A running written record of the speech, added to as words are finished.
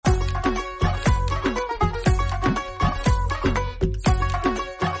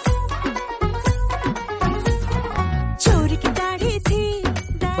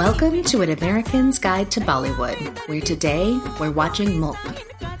Welcome to An American's Guide to Bollywood, where today we're watching Mulk,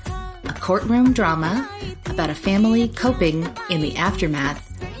 a courtroom drama about a family coping in the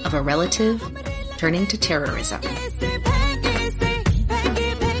aftermath of a relative turning to terrorism.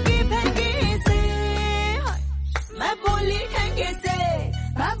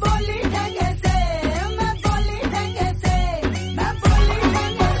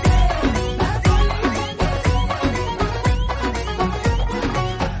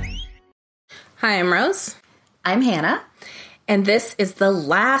 Hi, I'm Rose. I'm Hannah. And this is the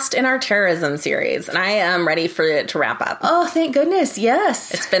last in our terrorism series, and I am ready for it to wrap up. Oh, thank goodness,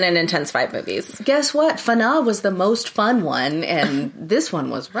 yes. It's been an intense 5 movies. Guess what? Fana was the most fun one, and this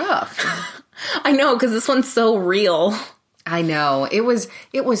one was rough. I know, because this one's so real. I know. It was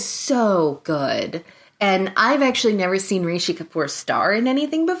so good. And I've actually never seen Rishi Kapoor star in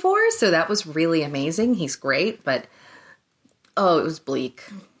anything before, so that was really amazing. He's great, but oh, it was bleak.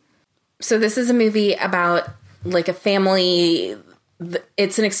 So this is a movie about, like, a family.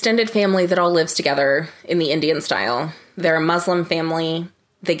 It's an extended family that all lives together in the Indian style. They're a Muslim family.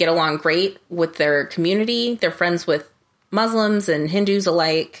 They get along great with their community. They're friends with Muslims and Hindus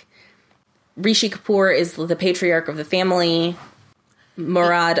alike. Rishi Kapoor is the patriarch of the family.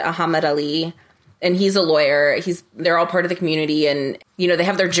 Murad Ahmed Ali. And he's a lawyer. They're all part of the community, and, you know, they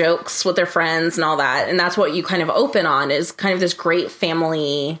have their jokes with their friends and all that. And that's what you kind of open on, is kind of this great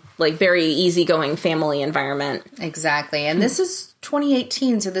family, like, very easygoing family environment. Exactly. And this is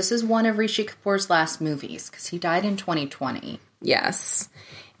 2018, so this is one of Rishi Kapoor's last movies, because he died in 2020. Yes.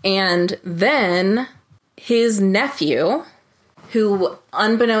 And then his nephew, who,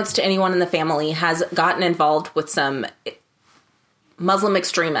 unbeknownst to anyone in the family, has gotten involved with some Muslim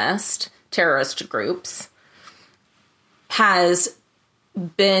extremist terrorist groups, has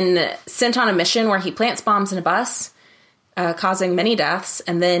been sent on a mission where he plants bombs in a bus, causing many deaths,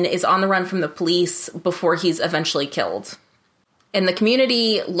 and then is on the run from the police before he's eventually killed. And the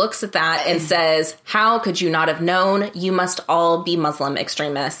community looks at that and says, how could you not have known? You must all be Muslim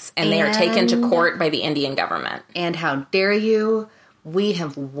extremists. And they are taken to court by the Indian government. And how dare you? We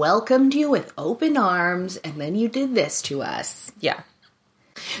have welcomed you with open arms, and then you did this to us. Yeah.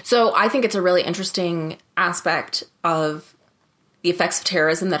 So I think it's a really interesting aspect of the effects of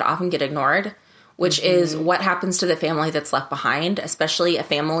terrorism that often get ignored, which is what happens to the family that's left behind, especially a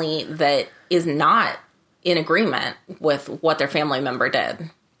family that is not in agreement with what their family member did.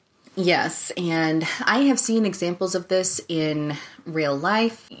 Yes, and I have seen examples of this in real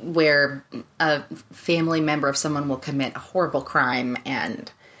life where a family member of someone will commit a horrible crime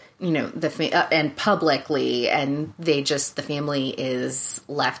and, you know, and publicly, and the family is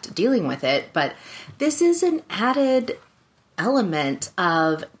left dealing with it. But this is an added element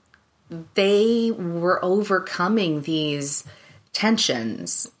of they were overcoming these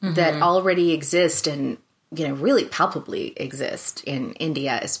tensions that already exist and, you know, really palpably exist in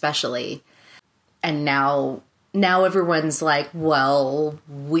India, especially. And now everyone's like, well,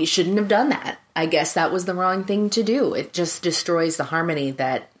 we shouldn't have done that. I guess that was the wrong thing to do. It just destroys the harmony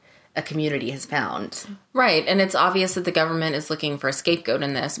that a community has found. Right. And it's obvious that the government is looking for a scapegoat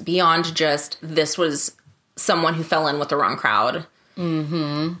in this, beyond just this was someone who fell in with the wrong crowd.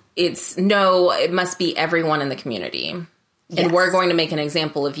 Mm-hmm. It must be everyone in the community. Yes. And we're going to make an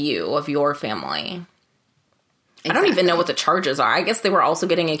example of you, of your family. Exactly. I don't even know what the charges are. I guess they were also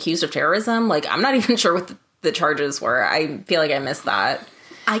getting accused of terrorism. Like, I'm not even sure what the charges were. I feel like I missed that.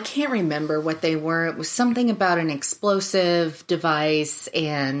 I can't remember what they were. It was something about an explosive device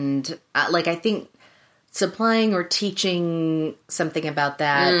and, I think supplying or teaching something about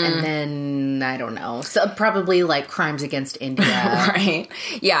that. And then, I don't know. So probably, like, crimes against India. Right.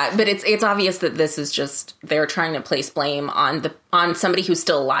 Yeah, but it's obvious that this is just, they're trying to place blame on somebody who's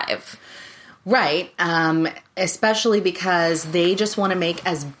still alive. Right. Especially because they just want to make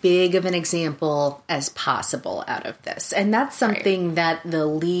as big of an example as possible out of this. And that's something that the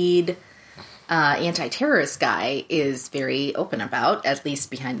lead anti-terrorist guy is very open about, at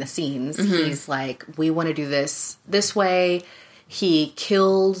least behind the scenes. He's like, we want to do this way. He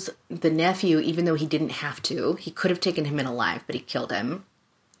killed the nephew, even though he didn't have to. He could have taken him in alive, but he killed him.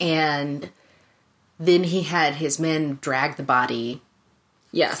 And then he had his men drag the body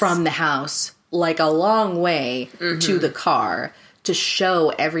from the house, like a long way to the car to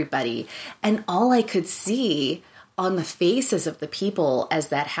show everybody. And all I could see on the faces of the people as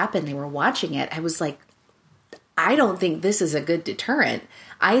that happened, they were watching it, I was like, I don't think this is a good deterrent.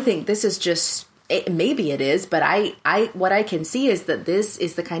 I think this is just, maybe it is, but what I can see is that this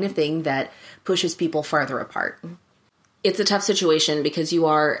is the kind of thing that pushes people farther apart. It's a tough situation because you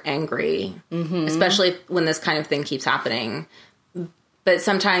are angry, especially when this kind of thing keeps happening. but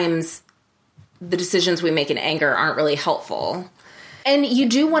sometimes the decisions we make in anger aren't really helpful. And you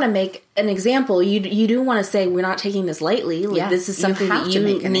do want to make an example. You do want to say, we're not taking this lightly. Like, this is something that you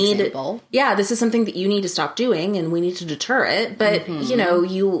need. Example. Yeah, this is something that you need to stop doing, and we need to deter it. But,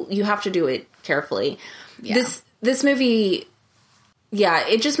 you have to do it carefully. Yeah. This movie,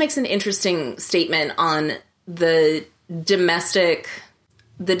 it just makes an interesting statement on the domestic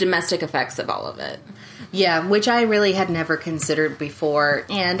effects of all of it. Yeah, which I really had never considered before.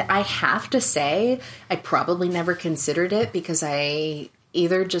 And I have to say, I probably never considered it because I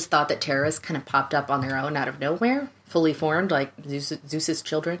either just thought that terrorists kind of popped up on their own out of nowhere, fully formed, like Zeus's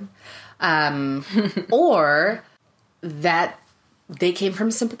children, or that they came from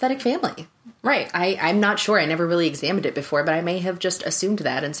a sympathetic family. Right. I'm not sure. I never really examined it before, but I may have just assumed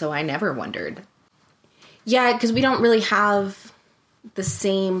that, and so I never wondered. Yeah, because we don't really have the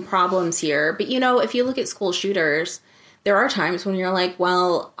same problems here. But, if you look at school shooters, there are times when you're like,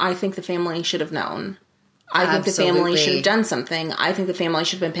 well, I think the family should have known. I think the family should have done something. I think the family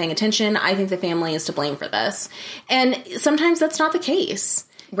should have been paying attention. I think the family is to blame for this. And sometimes that's not the case.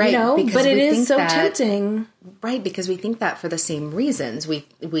 Right. But it is so tempting. Right, because we think that for the same reasons. We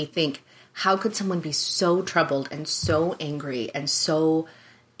think, how could someone be so troubled and so angry and so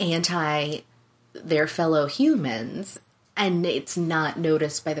anti their fellow humans, and it's not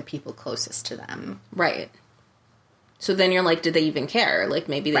noticed by the people closest to them? Right. So then you're like, did they even care? Like,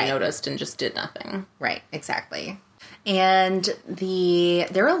 maybe they noticed and just did nothing. Right, exactly. And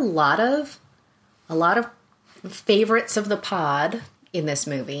there are a lot of favorites of the pod in this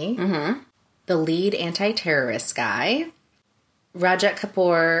movie. Mm-hmm. The lead anti-terrorist guy, Rajat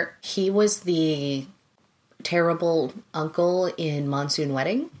Kapoor, he was the terrible uncle in Monsoon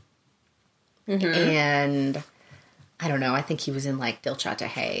Wedding. Mm-hmm. And I don't know, I think he was in like Dil Chahta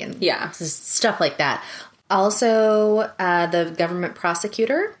Hai and stuff like that. Also, the government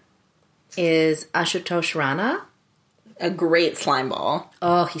prosecutor is Ashutosh Rana. A great slimeball.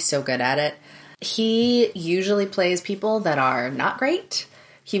 Oh, he's so good at it. He usually plays people that are not great.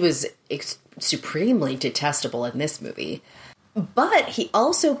 He was supremely detestable in this movie. But he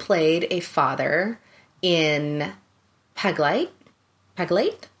also played a father in Paglite.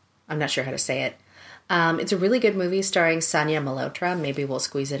 I'm not sure how to say it. It's a really good movie starring Sanya Malhotra. Maybe we'll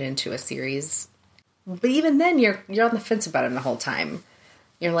squeeze it into a series. But even then, you're on the fence about him the whole time.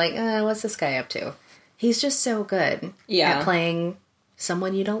 You're like, what's this guy up to? He's just so good at playing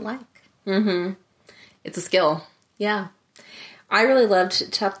someone you don't like. Mm-hmm. It's a skill. Yeah. I really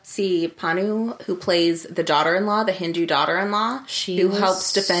loved Taapsee Pannu, who plays the daughter-in-law, the Hindu daughter-in-law, who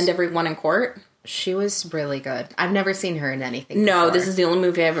helps defend everyone in court. She was really good. I've never seen her in anything No, before. This is the only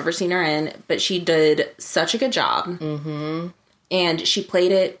movie I've ever seen her in, but she did such a good job. Mm-hmm. And she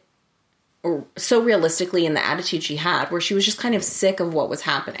played it so realistically in the attitude she had, where she was just kind of sick of what was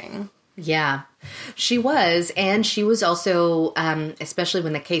happening. Yeah, she was. And she was also, especially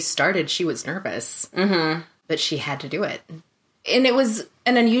when the case started, she was nervous. Mm-hmm. But she had to do it. And it was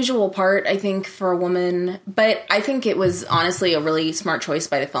an unusual part, I think, for a woman. But I think it was honestly a really smart choice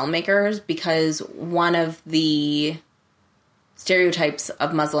by the filmmakers, because one of the stereotypes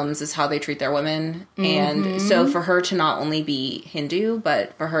of Muslims is how they treat their women. Mm-hmm. And so for her to not only be Hindu,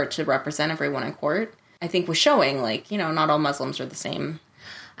 but for her to represent everyone in court, I think was showing, like, not all Muslims are the same.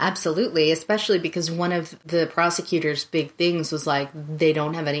 Absolutely, especially because one of the prosecutor's big things was, like, they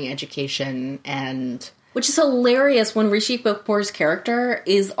don't have any education and... Which is hilarious when Rishi Kapoor's character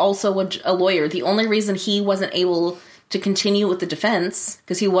is also a lawyer. The only reason he wasn't able to continue with the defense,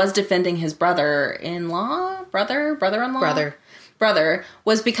 because he was defending his brother-in-law,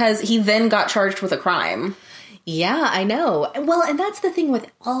 was because he then got charged with a crime. Yeah, I know. Well, and that's the thing with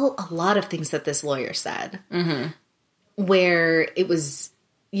a lot of things that this lawyer said. Mm-hmm. Where it was,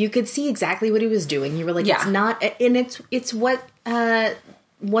 you could see exactly what he was doing. You were like, it's not, and it's what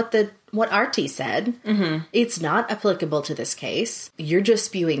Artie said. Mm-hmm. It's not applicable to this case. You're just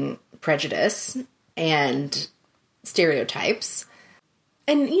spewing prejudice and stereotypes.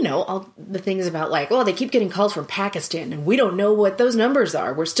 And, all the things about, like, they keep getting calls from Pakistan, and we don't know what those numbers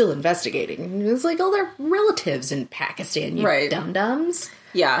are. We're still investigating. And it's like, they're relatives in Pakistan, you dum-dums.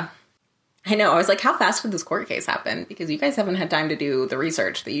 Yeah. I know. I was like, how fast did this court case happen? Because you guys haven't had time to do the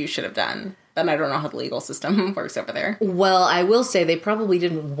research that you should have done. Then I don't know how the legal system works over there. Well, I will say they probably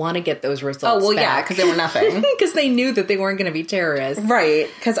didn't want to get those results back. Yeah, because they were nothing. Because they knew that they weren't going to be terrorists. Right,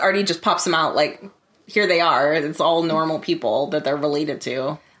 because Artie just pops them out like, here they are. It's all normal people that they're related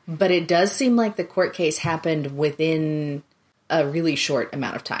to. But it does seem like the court case happened within a really short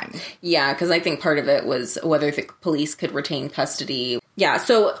amount of time. Yeah, because I think part of it was whether the police could retain custody. Yeah,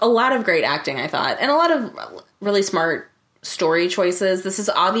 so a lot of great acting, I thought. And a lot of really smart story choices. This is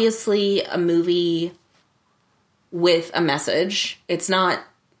obviously a movie with a message. It's not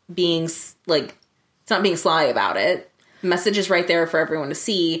being sly about it. The message is right there for everyone to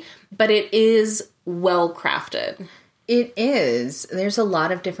see, but it is well crafted. It is. There's a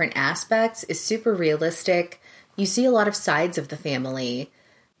lot of different aspects. It's super realistic. You see a lot of sides of the family.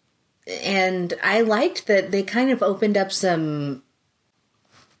 And I liked that they kind of opened up some,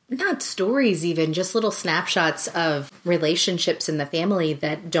 not stories even, just little snapshots of relationships in the family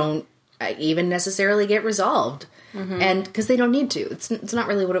that don't even necessarily get resolved. Mm-hmm. And because they don't need to. It's not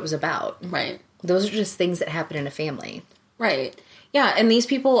really what it was about. Right. Those are just things that happen in a family. Right. Yeah, and these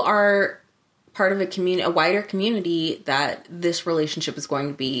people are part of a wider community that this relationship is going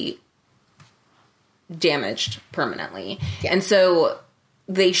to be damaged permanently. Yeah. And so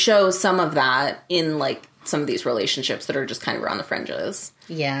they show some of that in, like, some of these relationships that are just kind of around the fringes.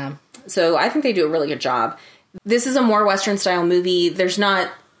 Yeah. So I think they do a really good job. This is a more Western-style movie. There's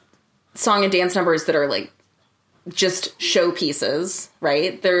not song and dance numbers that are, like, just showpieces,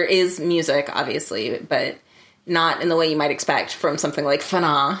 right? There is music, obviously, but not in the way you might expect from something like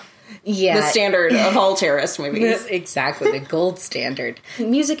Fana. Yeah. The standard of all terrorist movies. Exactly, the gold standard.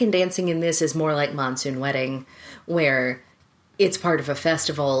 Music and dancing in this is more like Monsoon Wedding, where it's part of a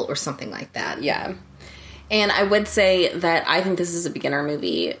festival or something like that. Yeah. And I would say that I think this is a beginner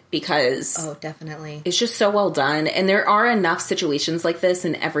movie because... Oh, definitely. It's just so well done. And there are enough situations like this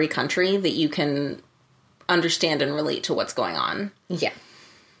in every country that you can understand and relate to what's going on. Yeah.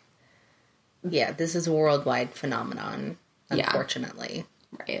 Yeah, this is a worldwide phenomenon, unfortunately.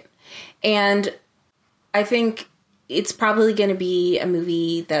 Yeah. Right. And I think it's probably going to be a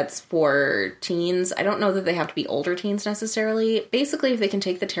movie that's for teens. I don't know that they have to be older teens necessarily. Basically, if they can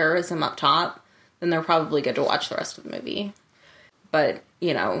take the terrorism up top, then they're probably good to watch the rest of the movie. But,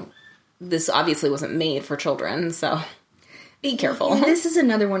 you know, this obviously wasn't made for children, so be careful. This is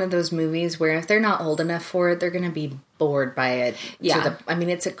another one of those movies where if they're not old enough for it, they're going to be bored by it. Yeah.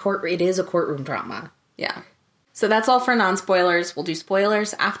 It is a courtroom drama. Yeah. So that's all for non-spoilers. We'll do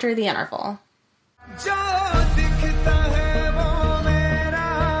spoilers after the interval.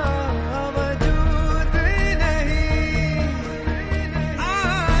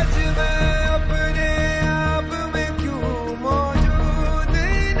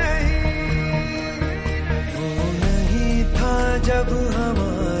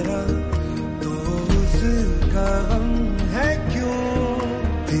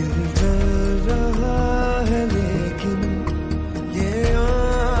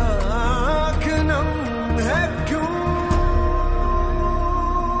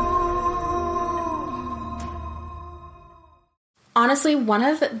 Honestly, one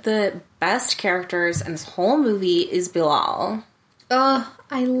of the best characters in this whole movie is Bilal.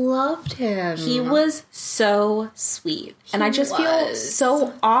 I loved him. He was so sweet. And I just feel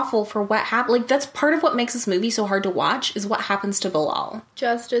so awful for what happened. Like, that's part of what makes this movie so hard to watch, is what happens to Bilal.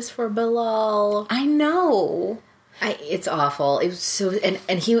 Justice for Bilal. I know. It's awful. It was so...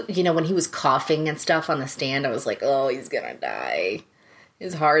 And he, you know, when he was coughing and stuff on the stand, I was like, oh, he's gonna die.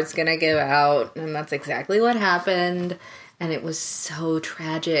 His heart's gonna give out. And that's exactly what happened. And it was so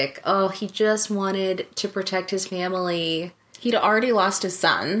tragic. Oh, he just wanted to protect his family. He'd already lost his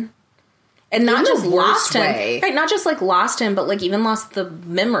son. And not just lost him. Right, not just, like, lost him, but, like, even lost the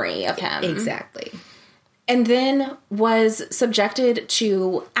memory of him. Exactly. And then was subjected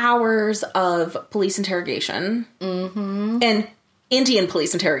to hours of police interrogation. Mm-hmm. And Indian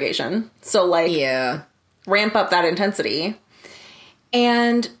police interrogation. So, like, ramp up that intensity.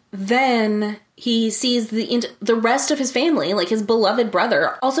 And then he sees the rest of his family, like his beloved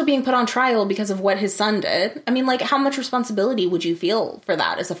brother, also being put on trial because of what his son did. I mean, like, how much responsibility would you feel for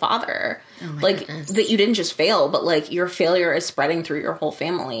that as a father? Oh my goodness. That you didn't just fail, but, like, your failure is spreading through your whole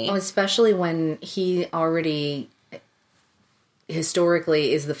family. Oh, especially when he already,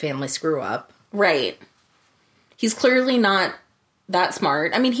 historically, is the family screw-up. Right. He's clearly not that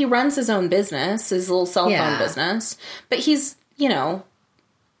smart. I mean, he runs his own business, his little cell phone business, but he's, you know,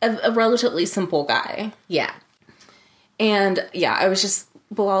 a relatively simple guy. Yeah. And, yeah, I was just...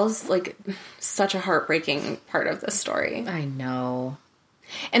 Bilal's, like, such a heartbreaking part of this story. I know.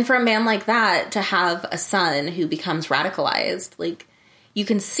 And for a man like that to have a son who becomes radicalized, like, you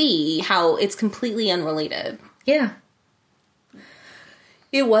can see how it's completely unrelated. Yeah.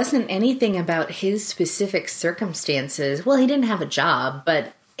 It wasn't anything about his specific circumstances. Well, he didn't have a job,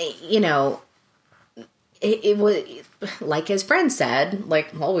 but, you know... It was, like his friend said,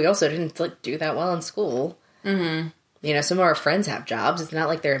 like, well, we also didn't, like, do that well in school. Mm-hmm. You know, some of our friends have jobs. It's not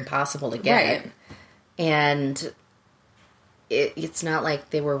like they're impossible to get. Right. And it's not like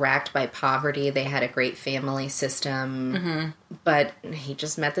they were racked by poverty. They had a great family system. But he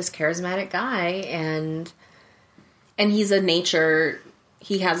just met this charismatic guy, and he has a nature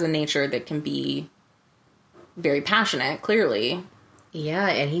that can be very passionate, clearly. Yeah,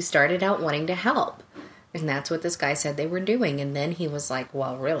 and he started out wanting to help. And that's what this guy said they were doing. And then he was like,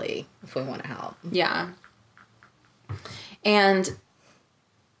 well, really, if we want to help. Yeah. And,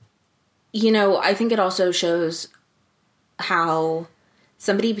 I think it also shows how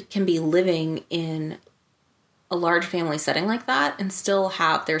somebody can be living in a large family setting like that and still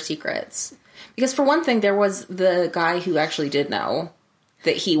have their secrets. Because for one thing, there was the guy who actually did know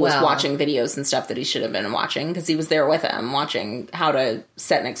that he was watching videos and stuff that he should have been watching, because he was there with him watching how to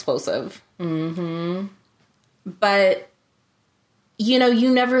set an explosive. Mm-hmm. But, you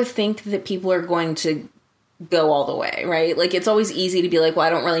never think that people are going to go all the way, right? Like, it's always easy to be like, well, I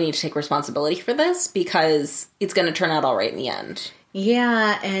don't really need to take responsibility for this because it's going to turn out all right in the end.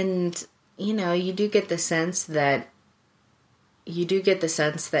 Yeah, and, you do get the sense that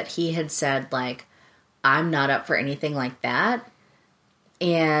he had said, like, I'm not up for anything like that.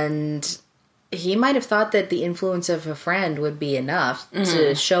 And he might have thought that the influence of a friend would be enough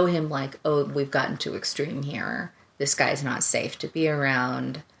to show him, like, oh, we've gotten too extreme here. This guy's not safe to be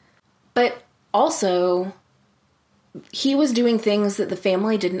around. But also, he was doing things that the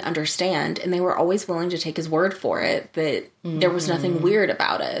family didn't understand, and they were always willing to take his word for it, that there was nothing weird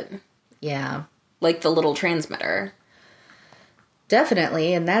about it. Yeah. Like the little transmitter.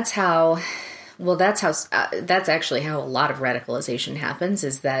 Definitely, and that's actually how a lot of radicalization happens,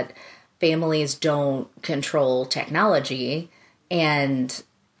 is that families don't control technology, and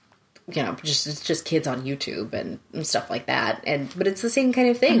it's just kids on YouTube and stuff like that. But it's the same kind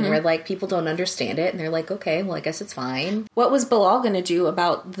of thing where, like, people don't understand it and they're like, okay, well, I guess it's fine. What was Bilal going to do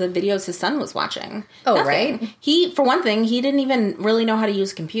about the videos his son was watching? Oh, Nothing. right. For one thing, he didn't even really know how to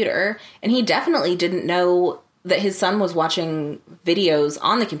use a computer, and he definitely didn't know that his son was watching videos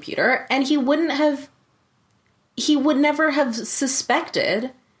on the computer, and he would never have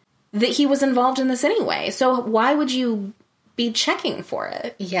suspected that he was involved in this anyway. So why would you be checking for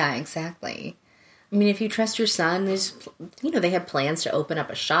it? Yeah, exactly. I mean, if you trust your son, they have plans to open up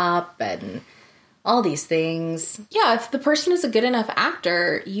a shop and all these things. Yeah, if the person is a good enough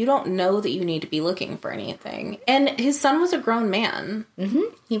actor, you don't know that you need to be looking for anything. And his son was a grown man.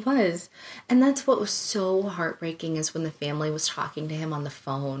 Mm-hmm, he was. And that's what was so heartbreaking, is when the family was talking to him on the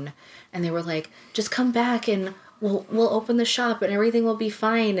phone and they were like, just come back and we'll open the shop and everything will be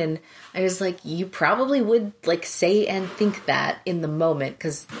fine. And I was like, you probably would, like, say and think that in the moment,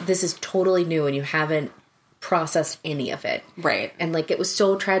 because this is totally new and you haven't processed any of it. Right. And, like, it was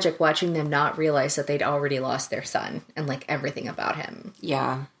so tragic watching them not realize that they'd already lost their son and, like, everything about him.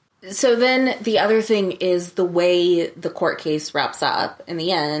 Yeah. So then the other thing is the way the court case wraps up in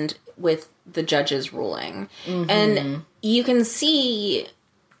the end with the judge's ruling. Mm-hmm. And you can see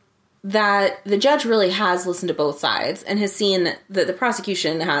that the judge really has listened to both sides and has seen that the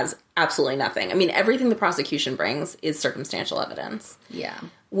prosecution has absolutely nothing. I mean, everything the prosecution brings is circumstantial evidence. Yeah.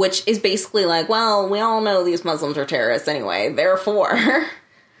 Which is basically like, well, we all know these Muslims are terrorists anyway, therefore.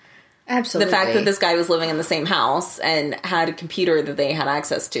 Absolutely. The fact that this guy was living in the same house and had a computer that they had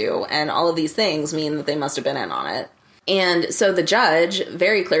access to and all of these things mean that they must have been in on it. And so the judge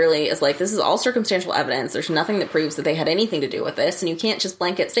very clearly is like, this is all circumstantial evidence. There's nothing that proves that they had anything to do with this. And you can't just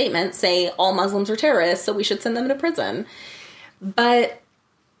blanket statement say all Muslims are terrorists, so we should send them to prison. But,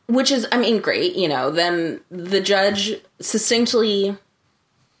 which is, I mean, great. Then the judge succinctly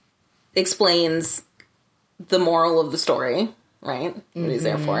explains the moral of the story, right? What he's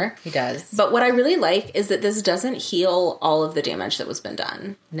there for. He does. But what I really like is that this doesn't heal all of the damage that was been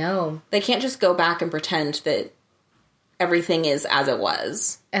done. No. They can't just go back and pretend that everything is as it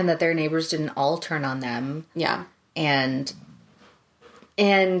was. And that their neighbors didn't all turn on them. Yeah. And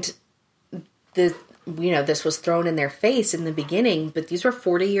this was thrown in their face in the beginning, but these were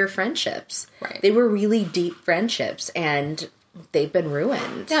 40-year friendships. Right. They were really deep friendships, and they've been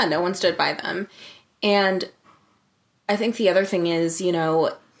ruined. Yeah, no one stood by them. And I think the other thing is,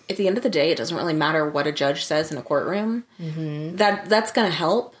 at the end of the day, it doesn't really matter what a judge says in a courtroom. Mm-hmm. That's going to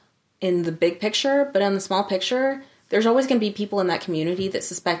help in the big picture, but in the small picture, there's always going to be people in that community that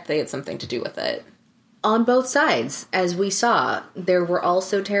suspect they had something to do with it. On both sides, as we saw, there were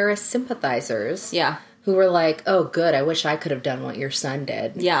also terrorist sympathizers. Yeah. Who were like, oh, good, I wish I could have done what your son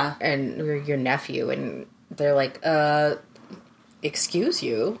did. Yeah. And your nephew. And they're like, excuse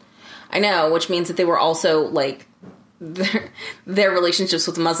you? I know, which means that they were also, like, their relationships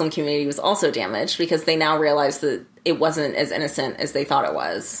with the Muslim community was also damaged because they now realize that it wasn't as innocent as they thought it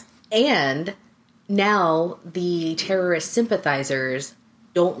was. And now the terrorist sympathizers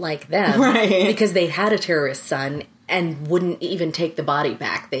don't like them Right. because they had a terrorist son and wouldn't even take the body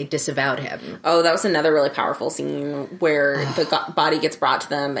back. They disavowed him. Oh, that was another really powerful scene where the body gets brought to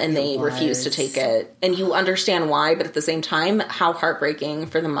them and they refuse to take it. And you understand why, but at the same time, how heartbreaking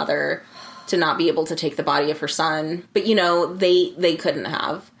for the mother to not be able to take the body of her son. But, you know, they couldn't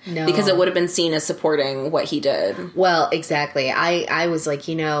have. No. Because it would have been seen as supporting what he did. Well, exactly. I was like,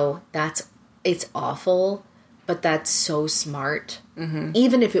 you know, it's awful, but that's so smart. Mm-hmm.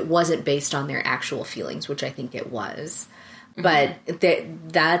 Even if it wasn't based on their actual feelings, which I think it was. But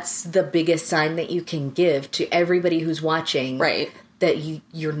that's the biggest sign that you can give to everybody who's watching. Right. That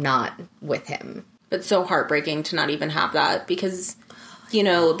you're not with him. But so heartbreaking to not even have that because, you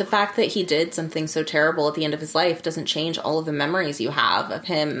know, the fact that he did something so terrible at the end of his life doesn't change all of the memories you have of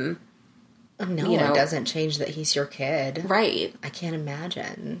him. No, you know. It doesn't change that he's your kid. Right. I can't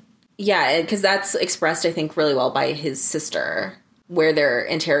imagine. Yeah, because that's expressed, I think, really well by his sister, where they're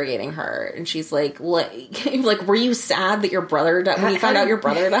interrogating her, and she's like, were you sad that your brother died when you found out your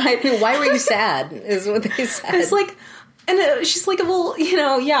brother died? Why were you sad, is what they said. It's like, and she's like, well, you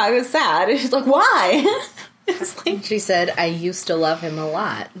know, yeah, I was sad. And she's like, why? It's like, she said, I used to love him a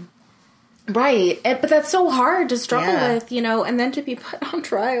lot. Right, but that's so hard to struggle Yeah. with, you know, and then to be put on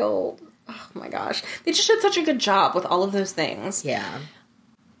trial. Oh my gosh. They just did such a good job with all of those things. Yeah.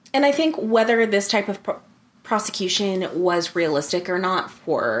 And I think whether this type of prosecution was realistic or not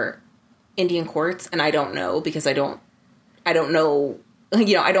for Indian courts, and I don't know because I don't know,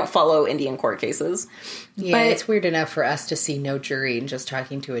 you know, I don't follow Indian court cases. Yeah, but it's weird enough for us to see no jury and just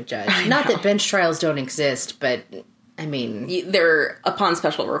talking to a judge. Not that bench trials don't exist, but I mean, they're upon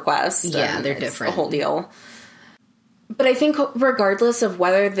special request. Yeah, they're it's different. A whole deal. But I think regardless of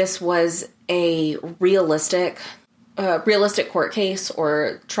whether this was a realistic court case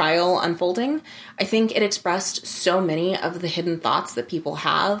or trial unfolding, I think it expressed so many of the hidden thoughts that people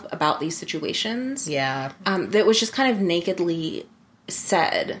have about these situations. yeah. That was just kind of nakedly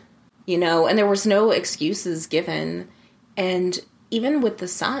said, you know, and there was no excuses given. And even with the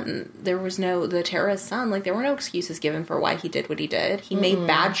son, the terrorist son, like there were no excuses given for why he did what he did. He made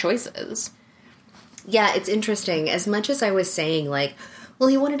bad choices. Yeah, it's interesting. As much as I was saying, like, well,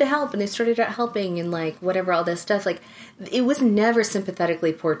 he wanted to help, and they started out helping, and, like, whatever, all this stuff, like, it was never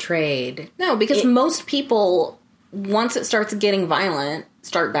sympathetically portrayed. No, because most people, once it starts getting violent,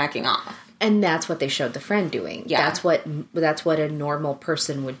 start backing off. And that's what they showed the friend doing. Yeah. That's what a normal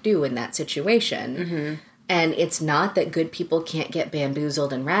person would do in that situation. Mm-hmm. And it's not that good people can't get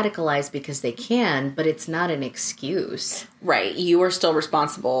bamboozled and radicalized because they can, but it's not an excuse. Right. You are still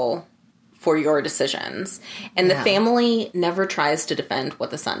responsible for your decisions. And the family never tries to defend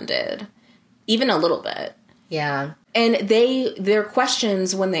what the son did. Even a little bit. Yeah. And their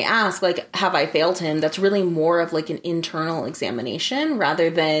questions when they ask, like, have I failed him? That's really more of like an internal examination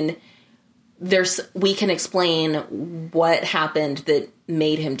rather than we can explain what happened that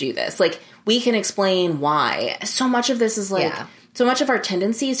made him do this. Like, we can explain why. So much of this is like, so much of our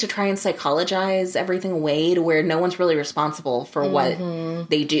tendency is to try and psychologize everything away to where no one's really responsible for what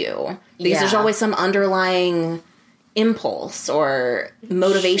they do. Because there's always some underlying impulse or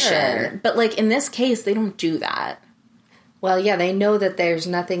motivation. Sure. But, like, in this case, they don't do that. Well, yeah, they know that there's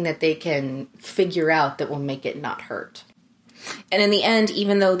nothing that they can figure out that will make it not hurt. And in the end,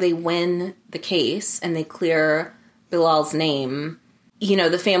 even though they win the case and they clear Bilal's name, you know,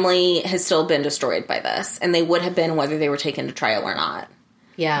 the family has still been destroyed by this. And they would have been whether they were taken to trial or not.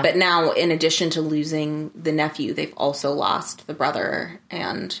 Yeah. But now, in addition to losing the nephew, they've also lost the brother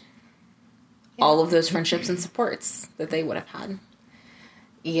and all of those friendships and supports that they would have had.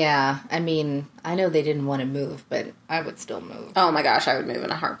 Yeah. I mean, I know they didn't want to move, but I would still move. Oh my gosh, I would move in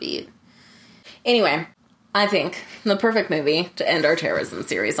a heartbeat. Anyway, I think the perfect movie to end our terrorism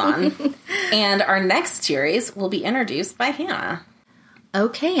series on. And our next series will be introduced by Hannah.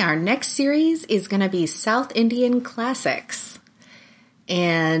 Okay, our next series is going to be South Indian Classics.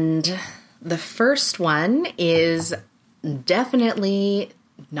 And the first one is definitely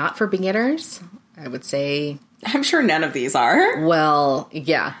not for beginners. I would say... I'm sure none of these are. Well,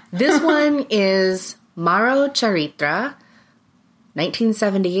 yeah. This one is Maro Charitra,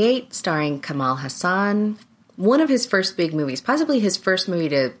 1978, starring Kamal Hassan. One of his first big movies, possibly his first movie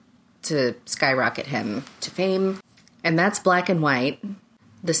to skyrocket him to fame. And that's black and white.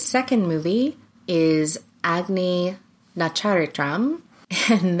 The second movie is Agni Nacharitram,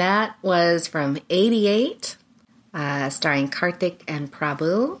 and that was from 88, starring Karthik and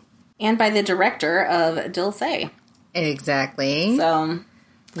Prabhu. And by the director of Dil Se. Exactly. So,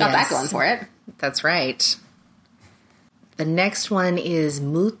 got that going for it. That's right. The next one is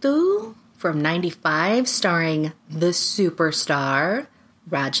Muthu from 95, starring the superstar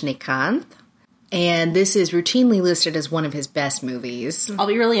Rajnikanth. And this is routinely listed as one of his best movies. I'll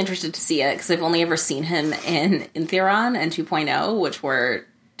be really interested to see it because I've only ever seen him in Theron and 2.0, which were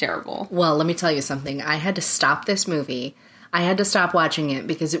terrible. Well, let me tell you something. I had to stop this movie. I had to stop watching it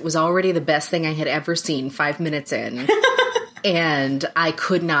because it was already the best thing I had ever seen 5 minutes in. And I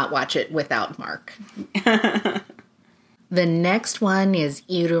could not watch it without Mark. The next one is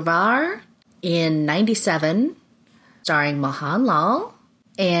Iruvar in 97, starring Mohanlal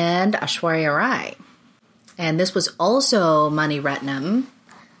and Aishwarya Rai. And this was also Mani Ratnam,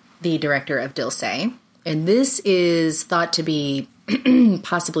 the director of Dil Se. And this is thought to be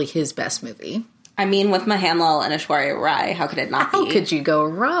possibly his best movie. I mean, with Mohanlal and Aishwarya Rai, how could it not be? How could you go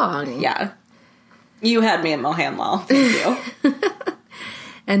wrong? Yeah. You had me at Mohanlal. Thank you.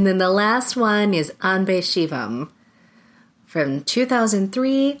 And then the last one is Anbe Shivam from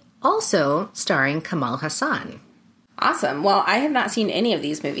 2003, also starring Kamal Hassan. Awesome. Well, I have not seen any of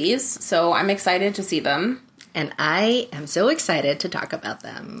these movies, so I'm excited to see them. And I am so excited to talk about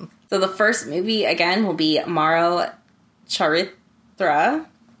them. So the first movie, again, will be Maro Charitra,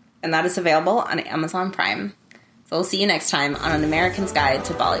 and that is available on Amazon Prime. So we'll see you next time on An American's Guide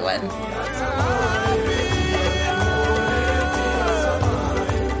to Bollywood.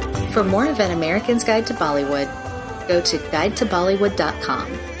 For more of An American's Guide to Bollywood, go to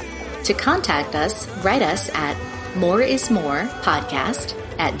guidetobollywood.com. To contact us, write us at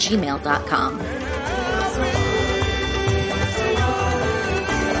moreismorepodcast@gmail.com.